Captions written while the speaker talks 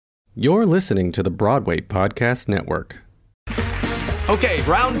You're listening to the Broadway Podcast Network. Okay,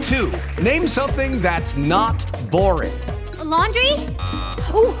 round two. Name something that's not boring. A laundry?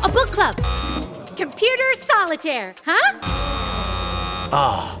 Ooh, a book club. Computer solitaire, huh?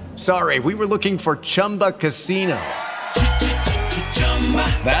 Ah, sorry, we were looking for Chumba Casino.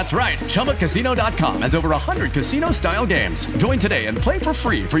 That's right, ChumbaCasino.com has over 100 casino-style games. Join today and play for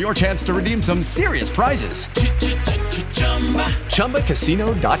free for your chance to redeem some serious prizes.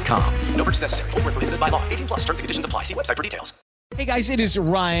 ChumbaCasino.com. No purchase necessary. Void where prohibited by law. 18+ terms and conditions apply. See website for details. Hey guys, it is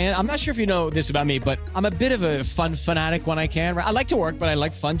Ryan. I'm not sure if you know this about me, but I'm a bit of a fun fanatic when I can. I like to work, but I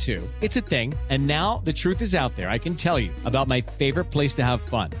like fun too. It's a thing. And now the truth is out there. I can tell you about my favorite place to have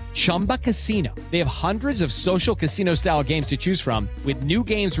fun. Chumba Casino. They have hundreds of social casino style games to choose from with new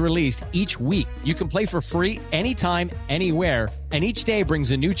games released each week. You can play for free anytime, anywhere. And each day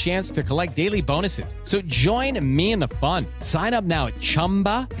brings a new chance to collect daily bonuses. So join me in the fun. Sign up now at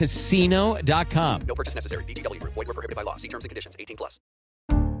ChumbaCasino.com. No purchase necessary. VGW Group. Void where prohibited by law. See terms and conditions. 18+.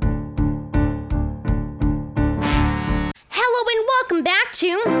 Hello and welcome back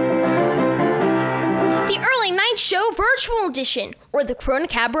to the Early Night Show Virtual Edition, or the Corona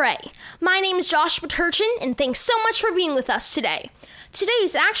Cabaret. My name is Joshua Turchin, and thanks so much for being with us today. Today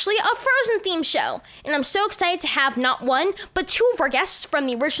is actually a Frozen themed show, and I'm so excited to have not one, but two of our guests from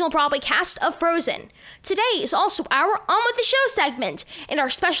the original Broadway cast of Frozen. Today is also our On With The Show segment, and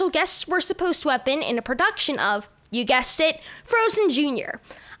our special guests were supposed to have been in a production of, you guessed it, Frozen Jr.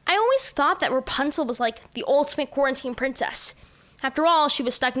 I always thought that Rapunzel was like the ultimate quarantine princess. After all, she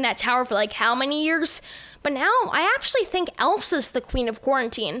was stuck in that tower for like how many years? But now I actually think Elsa's the queen of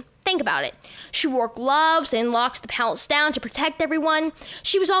quarantine. Think about it. She wore gloves and locked the palace down to protect everyone.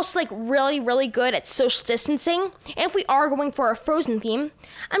 She was also like really good at social distancing. And if we are going for a Frozen theme,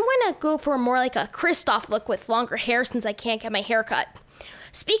 I'm going to go for more like a Kristoff look with longer hair since I can't get my hair cut.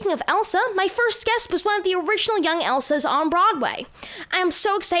 Speaking of Elsa, my first guest was one of the original young Elsas on Broadway. I am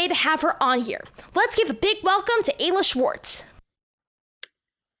so excited to have her on here. Let's give a big welcome to Ayla Schwartz.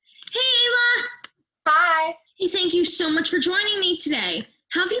 Hey, Ayla. Hi. Hey, thank you so much for joining me today.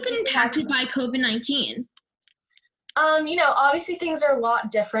 How have you been impacted by COVID-19? Obviously things are a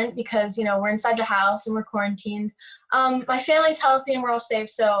lot different because, we're inside the house and we're quarantined. My family's healthy and we're all safe,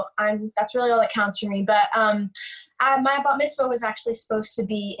 so that's really all that counts for me. But my bat mitzvah was actually supposed to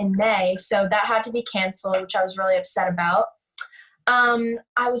be in May, so that had to be canceled, which I was really upset about.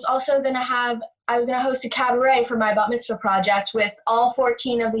 I was going to host a cabaret for my bat mitzvah project with all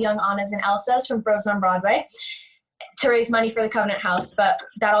 14 of the young Annas and Elsas from Frozen on Broadway to raise money for the Covenant House, but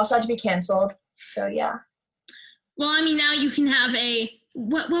that also had to be canceled. So yeah. Well, now you can have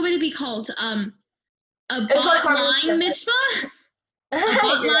what would it be called? A botline mitzvah? A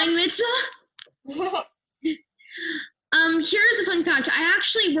botline mitzvah? Here's a fun fact. I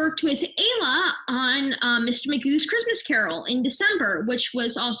actually worked with Ayla on Mr. Magoo's Christmas Carol in December, which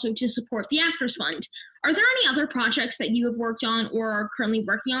was also to support the Actors Fund. Are there any other projects that you have worked on or are currently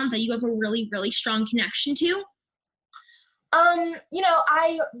working on that you have a really, really strong connection to?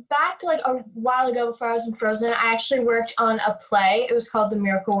 Back like a while ago before I was in Frozen, I actually worked on a play. It was called The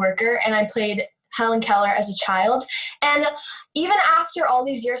Miracle Worker, and I played Helen Keller as a child. And even after all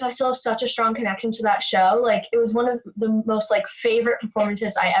these years, I still have such a strong connection to that show. Like, it was one of the most favorite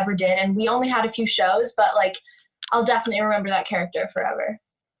performances I ever did. And we only had a few shows, but I'll definitely remember that character forever.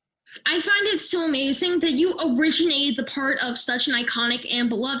 I find it so amazing that you originated the part of such an iconic and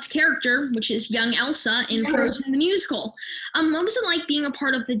beloved character, which is young Elsa in Frozen the musical. What was it like being a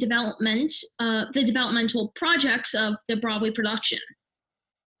part of the developmental projects of the Broadway production?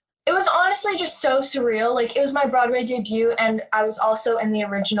 It was honestly just so surreal. It was my Broadway debut, and I was also in the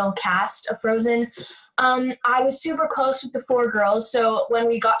original cast of Frozen. I was super close with the four girls, so when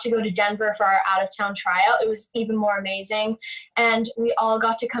we got to go to Denver for our out-of-town tryout, it was even more amazing. And we all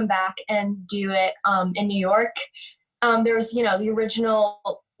got to come back and do it in New York. There was, the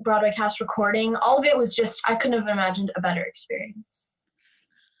original Broadway cast recording. All of it was just, I couldn't have imagined a better experience.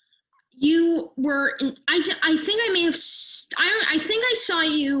 You were I think I saw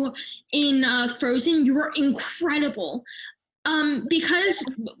you in Frozen. You were incredible. Because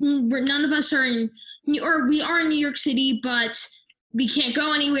none of us are we are in New York City, but we can't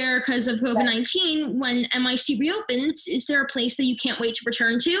go anywhere because of COVID-19. When MIC reopens, is there a place that you can't wait to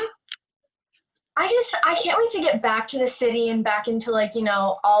return to? I can't wait to get back to the city and back into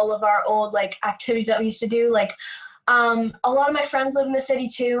all of our old activities that we used to do. A lot of my friends live in the city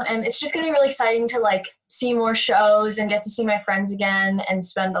too, and it's just gonna be really exciting to see more shows and get to see my friends again and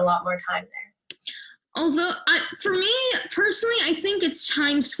spend a lot more time there. Although, for me personally, I think it's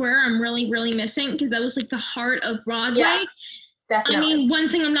Times Square I'm really, really missing because that was the heart of Broadway. Yeah, definitely. I mean, one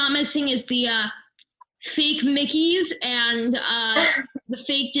thing I'm not missing is the fake Mickeys and the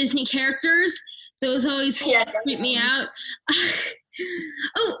fake Disney characters. Those always creep me out.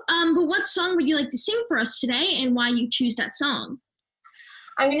 But what song would you like to sing for us today, and why you choose that song?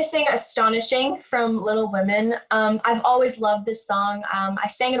 I'm going to sing Astonishing from Little Women. I've always loved this song. I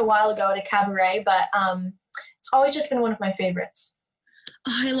sang it a while ago at a cabaret, but it's always just been one of my favorites.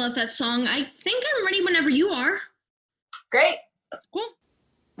 Oh, I love that song. I think I'm ready whenever you are. Great. Cool.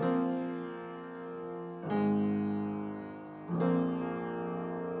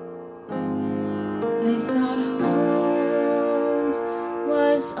 I thought home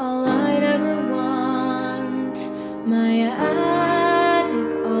was all I'd ever want, my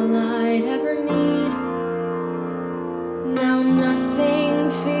attic all I'd ever need. Now nothing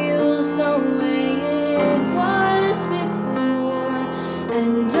feels the way it was before,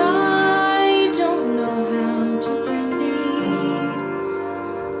 and I don't know how to proceed.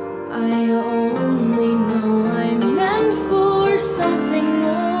 I only know I'm meant for something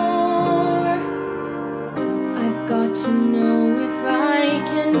more. Got to know if I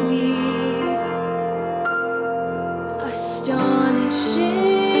can be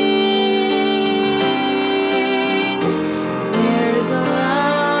astonishing. There's a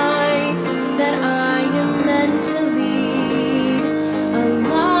life that I am meant to lead, a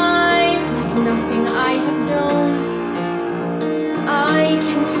life like nothing I have known. I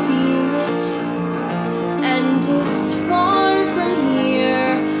can feel it, and it's far from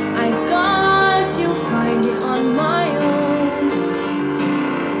here. I've got to find it on my own.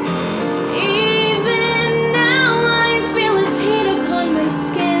 Even now I feel its heat upon my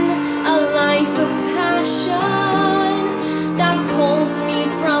skin, a life of passion that pulls me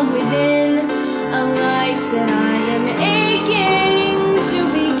from within, a life that I am aching to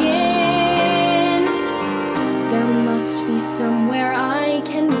begin. There must be somewhere I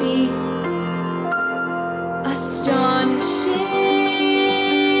can be astonishing.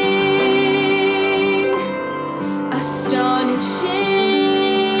 Astonishing.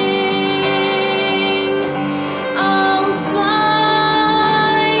 I'll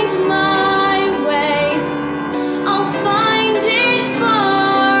find my way. I'll find it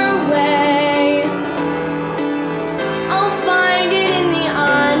far away. I'll find it in the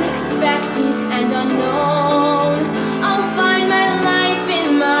unexpected and unknown. I'll find my life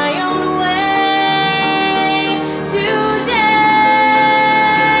in my own way today.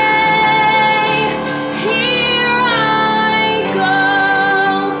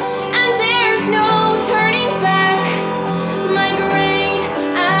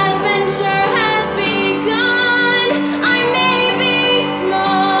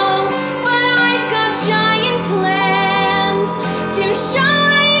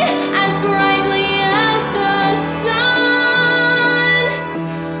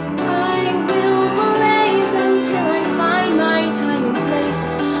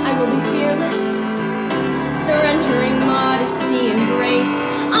 Surrendering modesty and grace,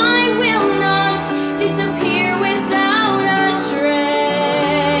 I will not disappear without a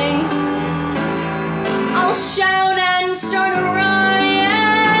trace. I'll shout and start a riot,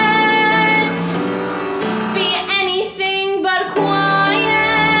 be anything but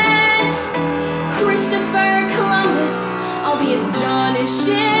quiet. Christopher Columbus, I'll be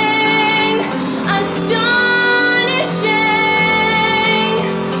astonishing, astonishing,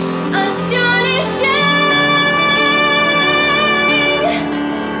 astonishing.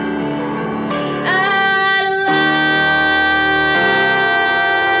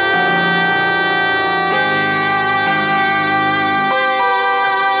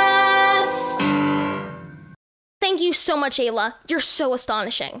 So much, Ayla. You're so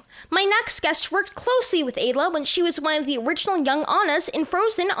astonishing. My next guest worked closely with Ayla when she was one of the original young Annas in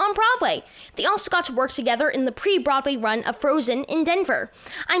Frozen on Broadway. They also got to work together in the pre-Broadway run of Frozen in Denver.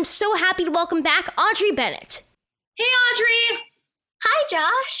 I'm so happy to welcome back Audrey Bennett. Hey, Audrey. Hi,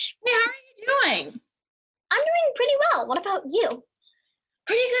 Josh. Hey, how are you doing? I'm doing pretty well. What about you?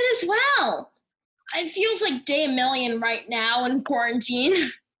 Pretty good as well. It feels like day a million right now in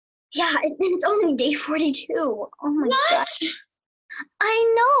quarantine. Yeah, it's only day 42. Oh my God. What?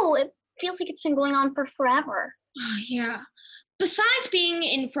 I know. It feels like it's been going on for forever. Oh, yeah. Besides being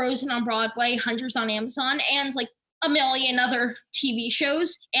in Frozen on Broadway, Hunters on Amazon, and like a million other TV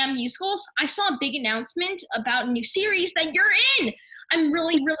shows and musicals, I saw a big announcement about a new series that you're in. I'm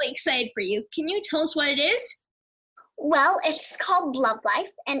really, really excited for you. Can you tell us what it is? Well, it's called Love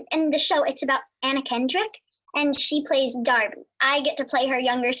Life, and in the show, it's about Anna Kendrick, and she plays Darby. I get to play her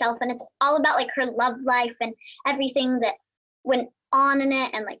younger self, and it's all about like her love life and everything that went on in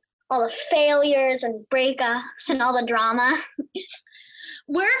it, and like all the failures and breakups and all the drama.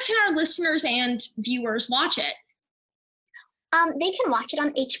 Where can our listeners and viewers watch it? They can watch it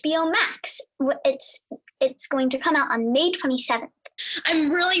on HBO Max. It's going to come out on May 27th.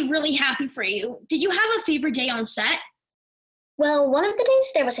 I'm really, really happy for you. Did you have a favorite day on set? Well, one of the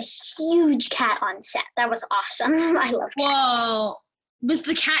days there was a huge cat on set. That was awesome. I love cats. Whoa. Was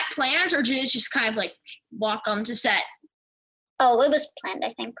the cat planned or did it just kind of like walk onto set? Oh, it was planned,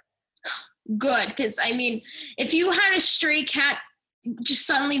 I think. Good, because I mean, if you had a stray cat just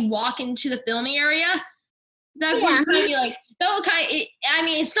suddenly walk into the filming area, that would kind of be like, I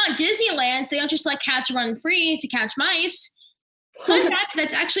mean, it's not Disneyland. They don't just let cats run free to catch mice. Fun fact,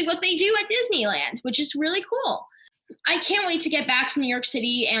 that's actually what they do at Disneyland, which is really cool. I can't wait to get back to New York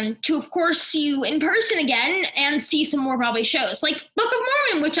City and to, of course, see you in person again and see some more Broadway shows, like Book of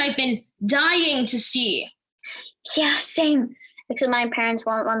Mormon, which I've been dying to see. Yeah, same. Except my parents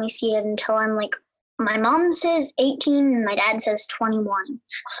won't let me see it until I'm like, my mom says 18 and my dad says 21.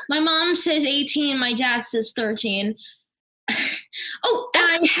 My mom says 18, my dad says 13. Oh, and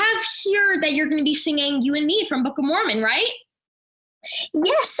I have here that you're going to be singing You and Me from Book of Mormon, right?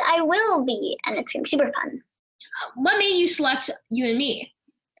 Yes, I will be, and it's going to be super fun. What made you select You and Me?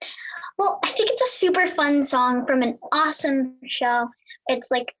 Well, I think it's a super fun song from an awesome show. It's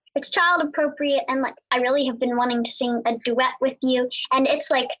child appropriate, and like I really have been wanting to sing a duet with you, and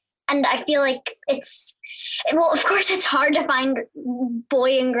and I feel like well, of course it's hard to find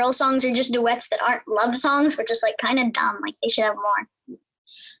boy and girl songs or just duets that aren't love songs, which is like kind of dumb. Like they should have more.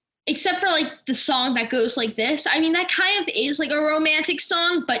 Except for like the song that goes like this. I mean, that kind of is like a romantic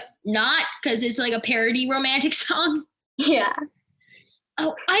song, but not, because it's like a parody romantic song. Yeah.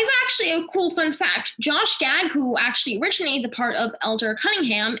 Oh, I've actually a cool fun fact. Josh Gad, who actually originated the part of Elder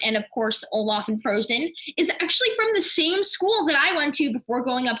Cunningham and of course Olaf in Frozen, is actually from the same school that I went to before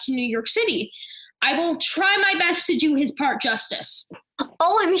going up to New York City. I will try my best to do his part justice.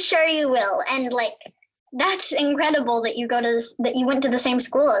 Oh, I'm sure you will. And like, that's incredible that you went to the same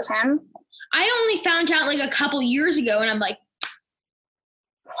school as him. I only found out like a couple years ago, and I'm like,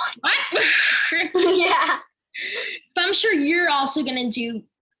 what? Yeah. But I'm sure you're also going to do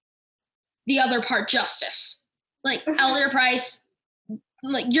the other part justice. Like Elder Price,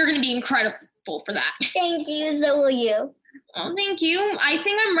 like you're going to be incredible for that. Thank you. So will you. Oh, thank you. I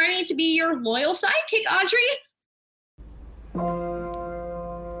think I'm ready to be your loyal sidekick, Audrey.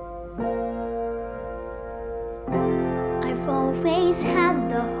 I've always had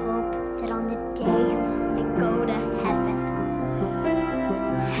the hope that on the day I go to heaven,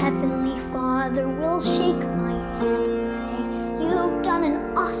 Heavenly Father will shake my hand and say, "You've done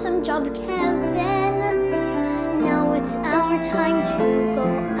an awesome job, Kevin. Now it's our time to go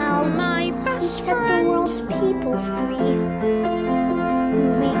out, my best friend, set the world's people free.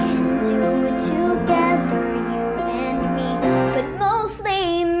 We can do it together, you and me, but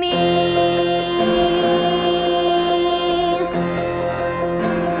mostly me."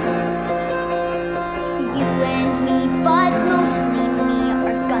 You and me, but mostly me,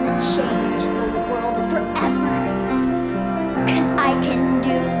 are gonna change the world forever. 'Cause I can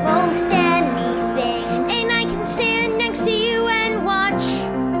do most anything, and I can stand next to you and watch.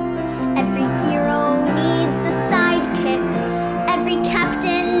 Every hero needs a sidekick, every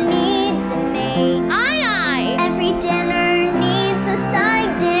captain needs a mate. Aye, aye. Every dinner needs a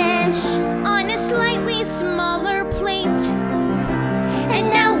side dish on a slightly smaller plate. And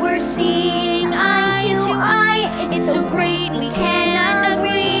now we're seeing eye to eye. It's so great we can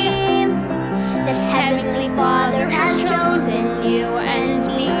agree that Heavenly Father has chosen you and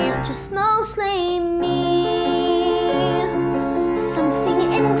me, just mostly me.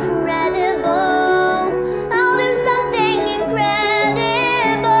 Something incredible. I'll do something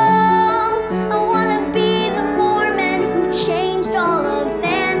incredible. I wanna be the Mormon who changed all of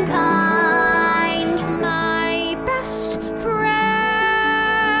mankind. My best friend.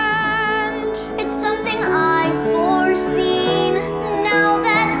 It's something I've foreseen. Now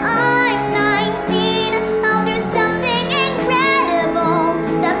that I'm 19, I'll do something incredible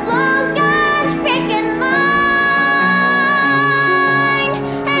that blows God's freaking mind.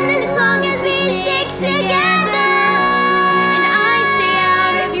 And as long as we stick together, and I stay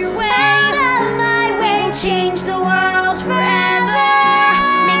out of your way, out of my way, we'll change the world forever.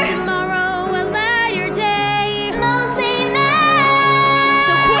 Make tomorrow a lighter day. Mostly men.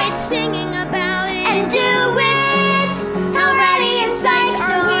 So quit singing about it and do it. How ready and psyched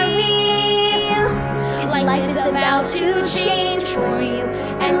are we? Life is about to change for you,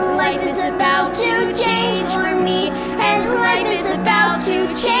 and life is about to change for me, and life is about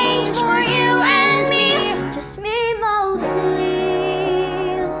to change for you and me, just me mostly.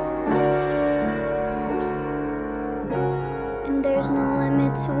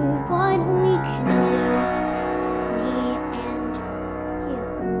 what we can do, me and you.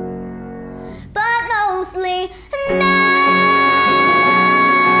 But mostly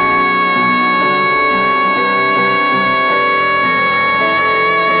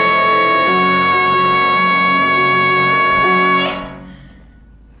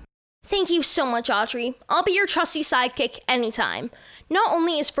Thank you so much, Audrey. I'll be your trusty sidekick anytime. Not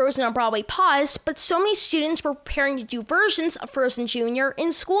only is Frozen on Broadway paused, but so many students were preparing to do versions of Frozen Junior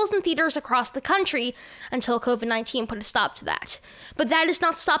in schools and theaters across the country until COVID-19 put a stop to that. But that is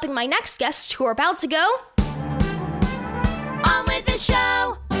not stopping my next guests who are about to go on with the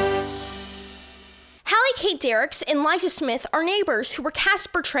show. Hallie-Kate Dierks and Liza Smith are neighbors who were cast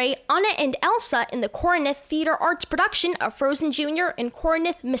to portray Anna and Elsa in the Corinth Theater Arts production of Frozen Junior in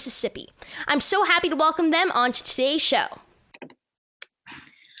Corinth, Mississippi. I'm so happy to welcome them onto today's show.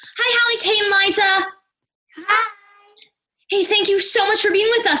 Hi, Hallie-Kate and Liza. Hi. Hey, thank you so much for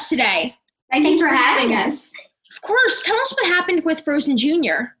being with us today. Thank you for having us. Of course. Tell us what happened with Frozen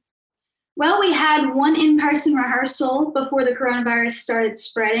Junior. Well, we had one in-person rehearsal before the coronavirus started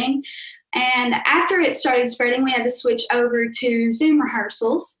spreading. And after it started spreading, we had to switch over to Zoom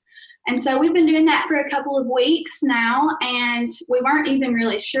rehearsals. And so we've been doing that for a couple of weeks now, and we weren't even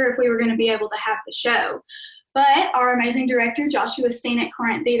really sure if we were going to be able to have the show. But our amazing director, Joshua Steen at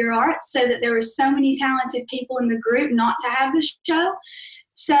Corinth Theater Arts, said that there were so many talented people in the group not to have the show.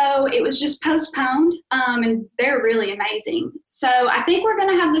 So it was just postponed, and they're really amazing. So I think we're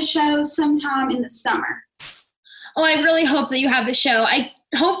going to have the show sometime in the summer. Oh, I really hope that you have the show.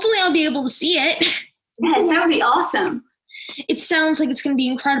 Hopefully I'll be able to see it. Yes, that would be awesome. It sounds like it's going to be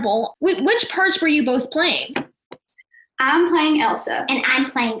incredible. Which parts were you both playing? I'm playing Elsa. And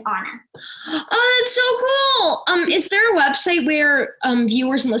I'm playing Anna. Oh, that's so cool. Is there a website where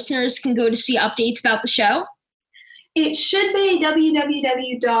viewers and listeners can go to see updates about the show? It should be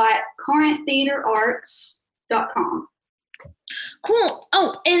www.corinththeaterarts.com. Cool.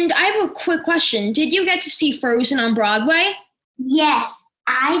 Oh, and I have a quick question. Did you get to see Frozen on Broadway? Yes,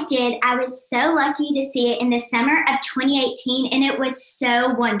 I did. I was so lucky to see it in the summer of 2018, and it was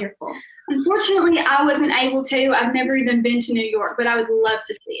so wonderful. Unfortunately, I wasn't able to. I've never even been to New York, but I would love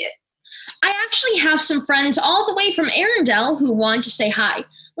to see it. I actually have some friends all the way from Arendelle who want to say hi.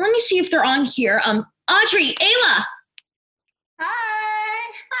 Let me see if they're on here. Audrey, Ayla.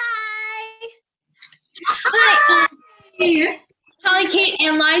 Hi. Hi. Hallie-Kate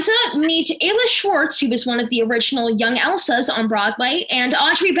and Liza, meet Ayla Schwartz, who was one of the original young Elsas on Broadway, and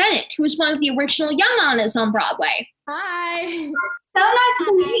Audrey Bennett, who was one of the original young Annas on Broadway. Hi. So nice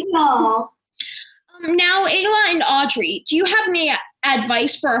to meet y'all. Now, Ayla and Audrey, do you have any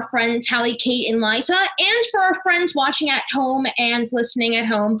advice for our friends Hallie-Kate and Liza, and for our friends watching at home and listening at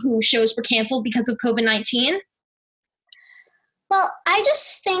home who shows were canceled because of COVID-19? Well, I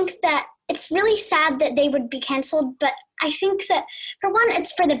just think that it's really sad that they would be canceled, but I think that, for one,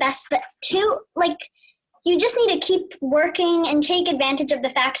 it's for the best, but two, you just need to keep working and take advantage of the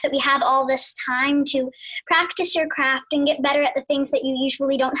fact that we have all this time to practice your craft and get better at the things that you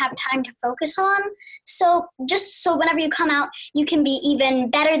usually don't have time to focus on. So just so whenever you come out, you can be even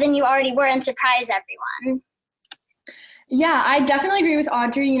better than you already were and surprise everyone. Yeah, I definitely agree with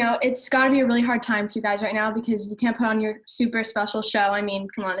Audrey. You know, it's got to be a really hard time for you guys right now because you can't put on your super special show. I mean,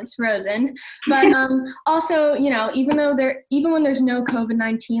 come on, it's Frozen. But also, you know, even when there's no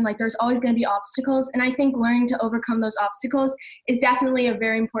COVID-19, there's always going to be obstacles. And I think learning to overcome those obstacles is definitely a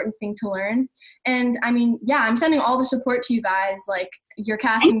very important thing to learn. And I mean, yeah, I'm sending all the support to you guys, your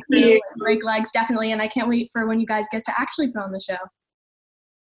cast and crew, break legs, definitely. And I can't wait for when you guys get to actually put on the show.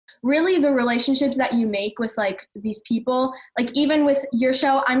 Really, the relationships that you make with these people, even with your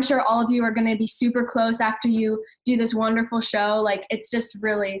show, I'm sure all of you are going to be super close after you do this wonderful show. It's just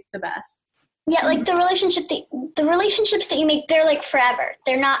really the best. Yeah, the relationships that you make, they're forever.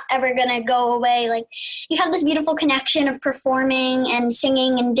 They're not ever going to go away. You have this beautiful connection of performing and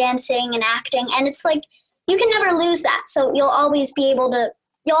singing and dancing and acting, and it's you can never lose that. So you'll always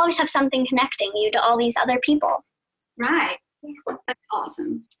have something connecting you to all these other people. Right. That's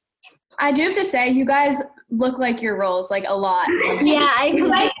awesome. I do have to say, you guys look like your roles, a lot. Yeah, I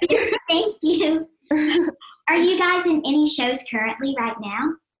completely. Thank you. Are you guys in any shows currently right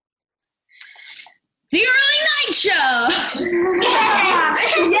now? The Early Night Show!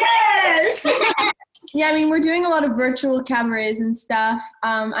 Yes! Yeah, I mean, we're doing a lot of virtual cabarets and stuff.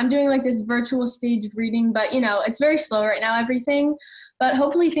 I'm doing this virtual staged reading, but, it's very slow right now, everything. But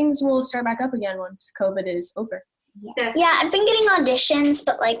hopefully things will start back up again once COVID is over. Yeah, I've been getting auditions,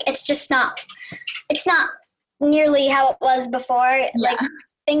 but it's not nearly how it was before. Yeah.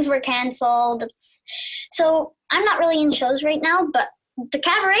 Things were canceled. So I'm not really in shows right now, but the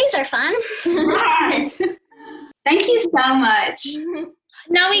cabarets are fun. Right. Thank you so much.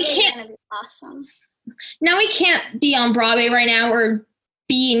 Now we It's can't gonna be awesome. be on Broadway right now or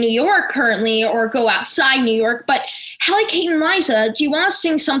be in New York currently or go outside New York, but Hallie-Kate and Liza, do you want to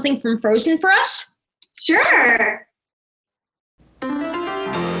sing something from Frozen for us? Sure. The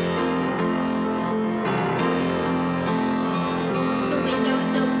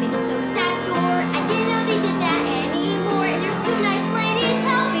window's open, so's that door. I didn't know they did that anymore. And there's two nice ladies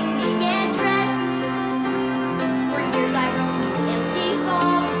helping me get dressed. For years I've roamed these empty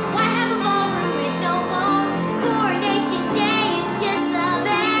halls. Why have a ballroom with no walls? Coronation Day is just the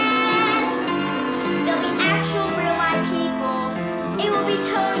best. There'll be actual real life people. It will be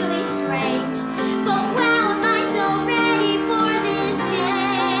totally strange. But wow, am I so ready for this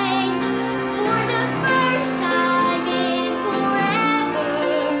change. For the first time in forever,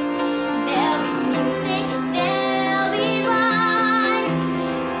 there'll be music, there'll be light.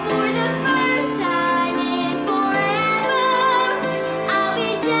 For the first time in forever, I'll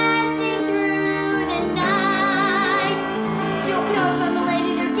be dancing through the night. Don't know if I'm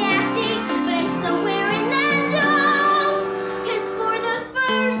elated or gassy, but I'm somewhere in that zone. 'Cause for the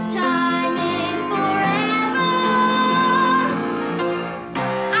first time in forever,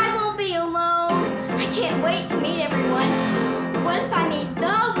 I won't be alone. I can't wait to meet everyone. What if I meet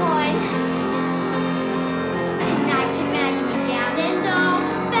the one? Tonight, imagine me gown and all,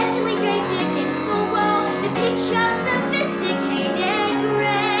 fashionably draped against the wall, the picture of sophisticated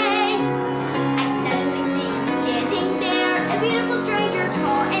grace. I suddenly see him standing there, a beautiful stranger,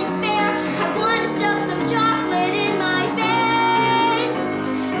 tall and fair. I want to stuff some chocolate in my face.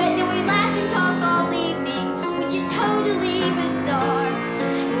 But then we laugh and talk all evening, which is totally bizarre.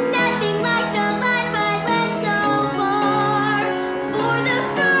 Nothing like the life I led so far. For the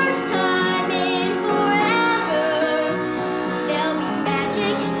first time in forever, there'll be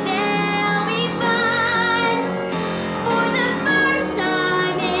magic, there'll be fun. For the first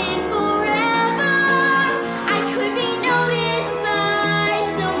time in forever, I could be noticed by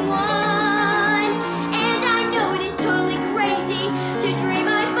someone. And I know it is totally crazy to dream I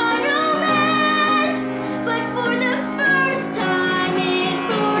find romance. But for the first time in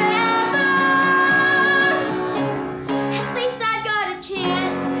forever, at least I got a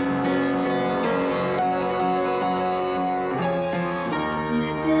chance. Don't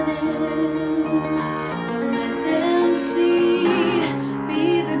let them in, don't let them see.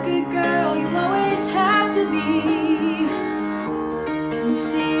 Be the good girl you always have to be.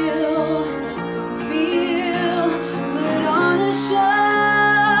 Conceal, don't feel, put on a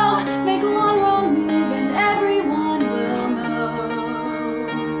show. Make one wrong move and everyone will know.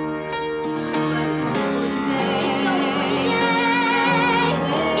 But it's only for today. It's only for today.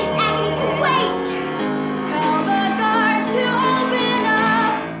 It's agony to wait. Tell the guards to open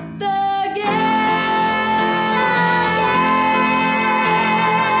up the gates.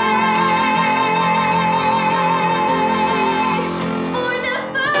 For the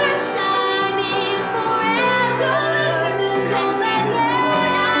first time in forever, don't let them in, don't let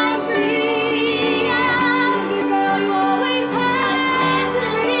them see. I'm the girl you always had to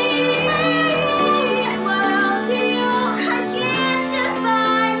leave. I'll see you a chance to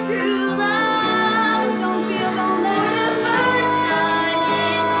find true love. Don't feel, don't let the first time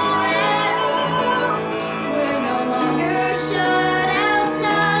in forever, we're no longer shut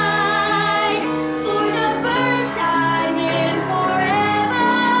outside. For the first time in forever,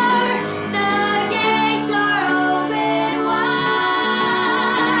 the gates are open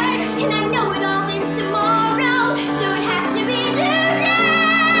wide. And I know it all ends tomorrow, so it has to be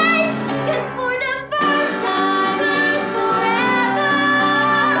today. 'Cause for the first time in forever,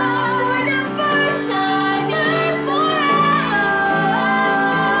 for the first time in forever,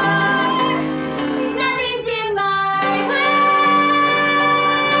 nothing's in my way.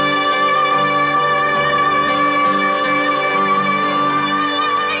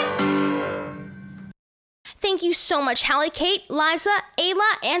 Thank you so much, Hallie-Kate, Liza,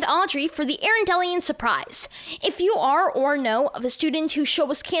 Ayla, and Audrey for the Arendellian surprise. If you are or know of a student whose show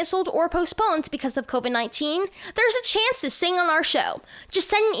was canceled or postponed because of COVID-19, there's a chance to sing on our show. Just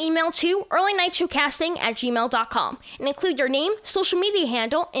send an email to earlynightshowcasting@gmail.com and include your name, social media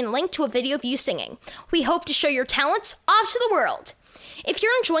handle, and a link to a video of you singing. We hope to show your talents off to the world. If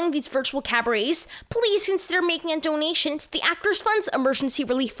you're enjoying these virtual cabarets, please consider making a donation to the Actors Fund's Emergency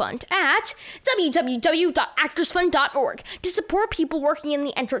Relief Fund at www.actorsfund.org to support people working in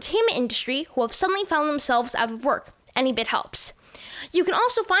the entertainment industry who have suddenly found themselves out of work. Any bit helps. You can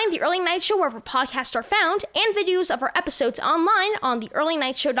also find The Early Night Show wherever podcasts are found and videos of our episodes online on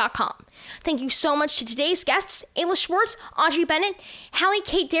theearlynightshow.com. Thank you so much to today's guests, Ayla Schwartz, Audrey Bennett,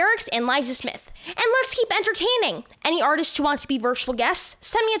 Hallie-Kate Dierks, and Liza Smith. And let's keep entertaining. Any artists who want to be virtual guests,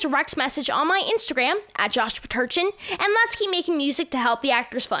 send me a direct message on my Instagram @JoshPaturchin, and let's keep making music to help the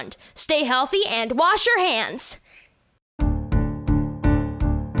Actors Fund. Stay healthy and wash your hands.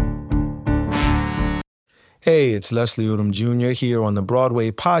 Hey, it's Leslie Odom Jr. here on the Broadway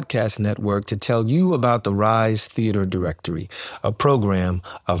Podcast Network to tell you about the Rise Theater Directory, a program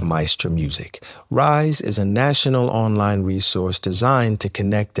of Maestro Music. Rise is a national online resource designed to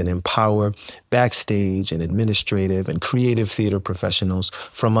connect and empower backstage and administrative and creative theater professionals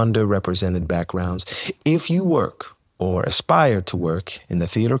from underrepresented backgrounds. If you work or aspire to work in the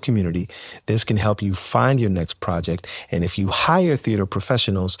theater community, this can help you find your next project. And if you hire theater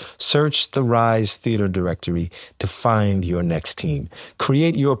professionals, search the Rise Theater Directory to find your next team.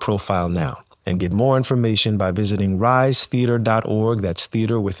 Create your profile now and get more information by visiting risetheater.org. That's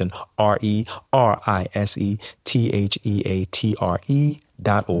theater with an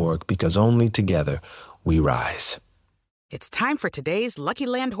RERISETHEATRE.org, because only together we rise. It's time for today's Lucky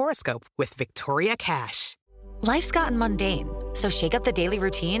Land horoscope with Victoria Cash. Life's gotten mundane, so shake up the daily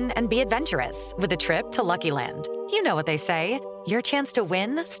routine and be adventurous with a trip to Lucky Land. You know what they say, your chance to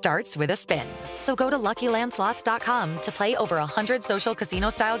win starts with a spin. So go to LuckyLandSlots.com to play over 100 social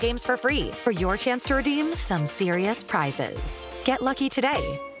casino-style games for free for your chance to redeem some serious prizes. Get lucky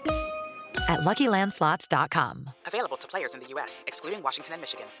today at LuckyLandSlots.com. Available to players in the U.S., excluding Washington and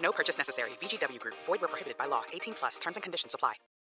Michigan. No purchase necessary. VGW Group. Void where prohibited by law. 18+. Terms and conditions apply.